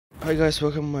Hi guys,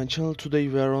 welcome to my channel. Today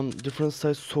we are on different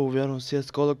sites, so we are on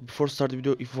Csgoluck. Before start the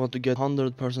video, if you want to get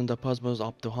 100% deposit bonus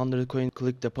up to 100 coin,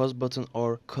 click deposit button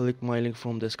or click my link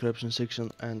from description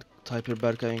section and type your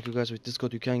Berkay. Thank you guys. With this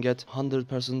code you can get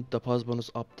 100% deposit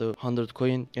bonus up to 100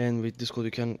 coin, and with this code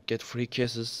you can get free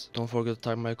cases. Don't forget to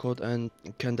type my code and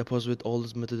you can deposit with all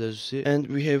this method as you see. And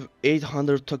we have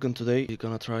 800 token today. We're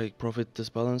gonna try profit this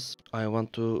balance. I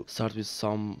want to start with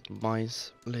some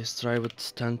mines. Let's try with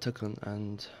 10 token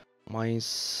and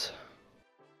mines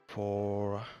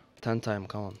for 10 time.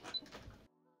 Come on.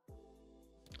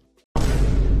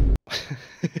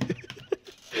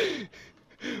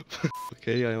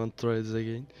 Okay, I want to try this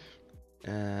again.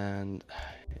 And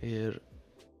here,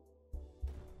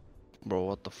 bro,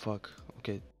 what the fuck?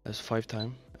 Okay, that's 5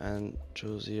 time and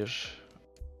choose here.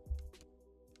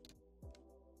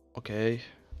 Okay,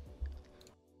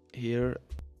 here,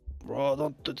 bro,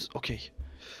 don't do this. Okay,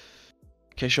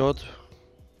 cash out.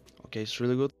 Okay, it's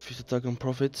really good. 50 token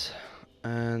profit,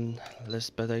 and let's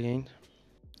bet again.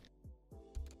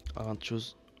 I want to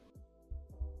choose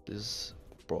this,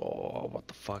 bro. What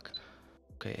the fuck?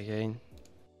 Okay, again,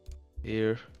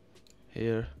 here,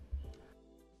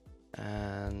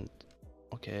 and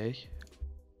okay.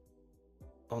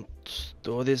 Don't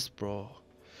do this, bro.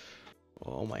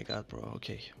 Oh my god, bro.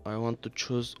 Okay, I want to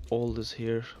choose all this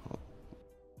here.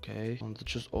 Okay, I want to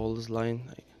choose all this line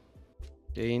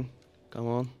again. Come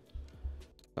on.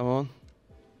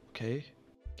 Okay,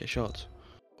 cash out.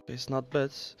 Okay, it's not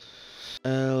bad.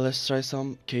 Let's try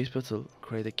some case battle.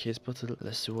 Create a case battle.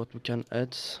 Let's see what we can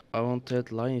add. I want to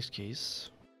add Lion's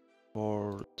case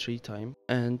for 3 time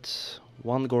and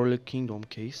 1 Gorilla Kingdom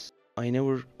case. I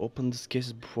never opened this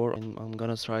case before, and I'm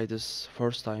gonna try this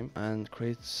first time and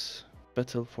create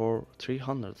battle for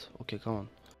 300. Okay, come on.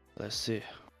 Let's see.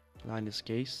 Lion's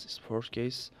case is first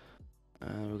case,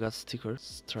 and we got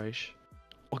stickers. Trash.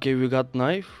 Okay, we got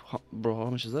knife. Bro, how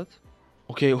much is that?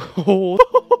 Okay.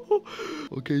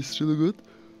 Okay, it's really good.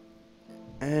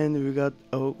 And we got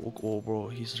oh bro,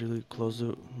 he's really close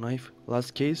to knife.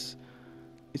 Last case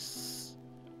is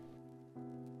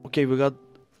okay. We got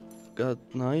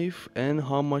knife, and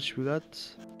how much we got,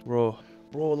 bro?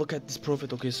 Look at this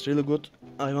profit. Okay, it's really good.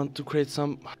 I want to create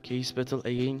some case battle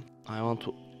again. I want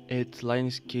to add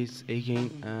Linus case again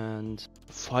and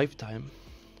 5 time.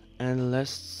 And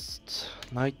last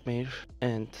nightmare,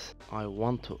 and I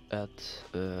want to add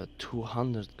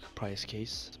 200 price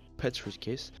case, Petrus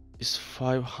case. It's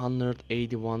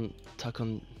 581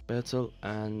 token battle,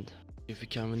 and if we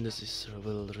can win this, it's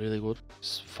really good.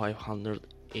 It's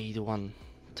 581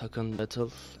 token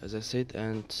battle, as I said.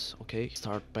 And okay,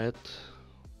 start bet.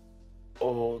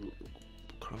 Oh,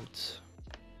 cramped.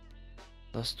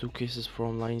 Last 2 cases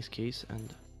from Lions case,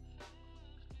 and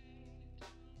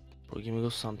bro, give me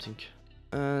something.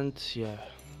 And yeah,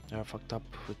 I fucked up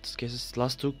with this cases.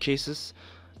 Last 2 cases.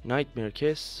 Nightmare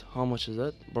case, how much is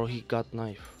that? Bro, he got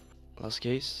knife. Last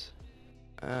case,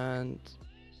 and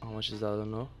how much is that? I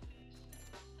don't know.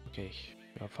 Okay,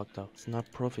 we are fucked up. It's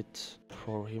not profit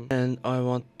for him. And I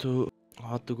want to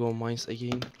go mines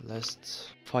again.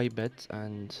 Last 5 bets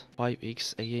and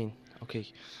 5x again. Okay,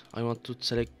 I want to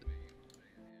select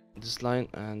this line,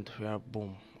 and we are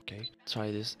boom. Okay,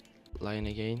 try this line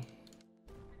again.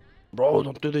 Bro,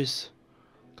 don't do this.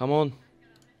 Come on.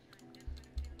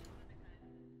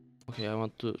 Okay, I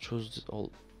want to choose this,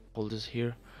 all this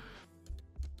here.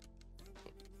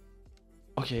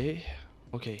 Okay.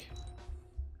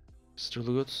 It's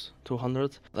really good.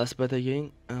 200. Last bet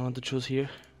again. I want to choose here.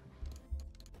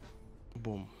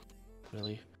 Boom.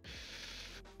 Really?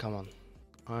 Come on.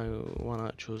 I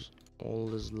wanna choose all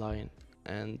this line,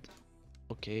 and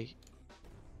okay.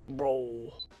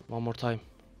 Bro. One more time.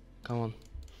 Come on.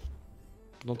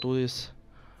 Don't do this.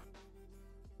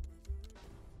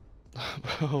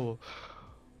 Bro.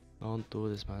 Don't do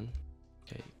this, man.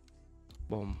 Okay.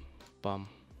 Boom. Bum.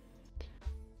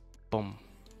 Boom.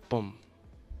 Boom.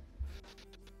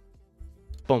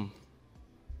 Boom.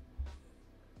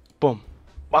 Boom.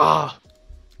 Ah!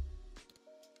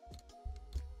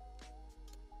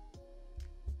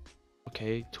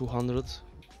 Okay, 200.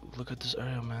 Look at this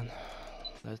area, man.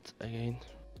 Let's again.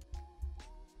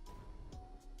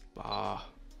 Ah.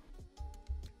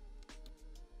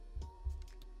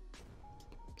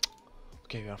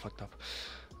 Okay, we are fucked up.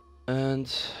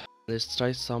 And let's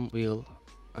try some wheel,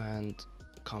 and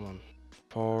come on.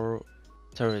 For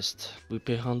terrorist, we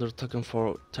pay 100 token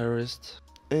for terrorist.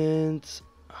 And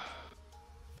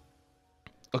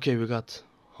okay, we got,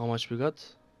 how much we got?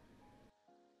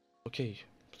 Okay,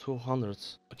 200.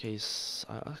 Okay,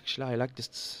 actually I like this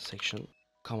section.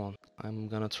 Come on, I'm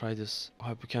gonna try this. I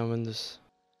hope we can win this.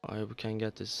 I hope we can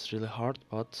get this. Really hard,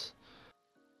 but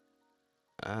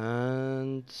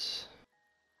And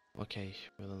okay,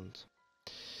 we don't.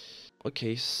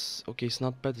 Okay, okay, it's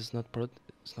not bad. It's not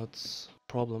it's not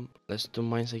problem. Let's do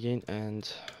mines again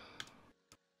and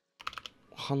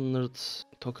 100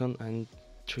 token and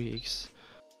 3x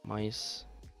mines.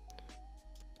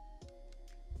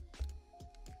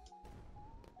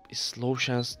 It's low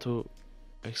chance to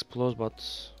explode, but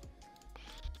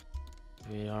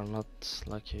we are not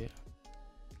lucky.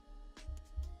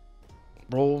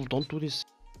 Bro, don't do this.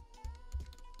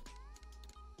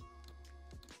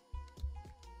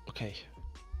 Okay.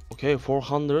 Okay,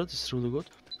 400 is really good.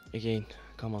 Again,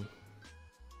 come on.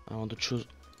 I want to choose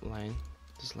line.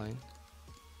 This line.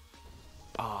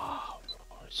 Ah,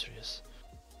 are you serious?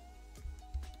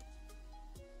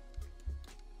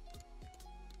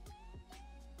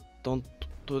 Don't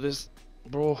do this,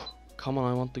 bro. Come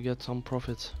on, I want to get some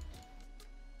profit.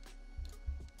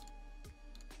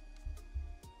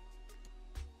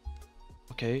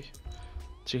 Okay,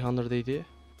 380.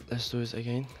 Let's do this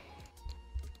again.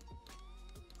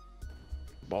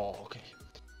 Oh, okay.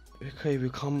 Okay, we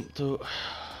come to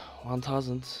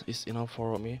 1000 is enough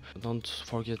for me. Don't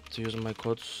forget to use my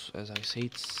codes as I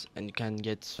said, and you can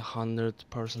get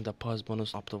 100% deposit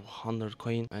bonus up to 100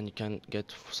 coin, and you can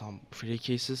get some free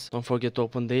cases. Don't forget to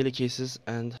open daily cases,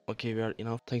 and okay, we are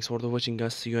enough. Thanks for the watching,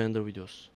 guys. See you in the videos.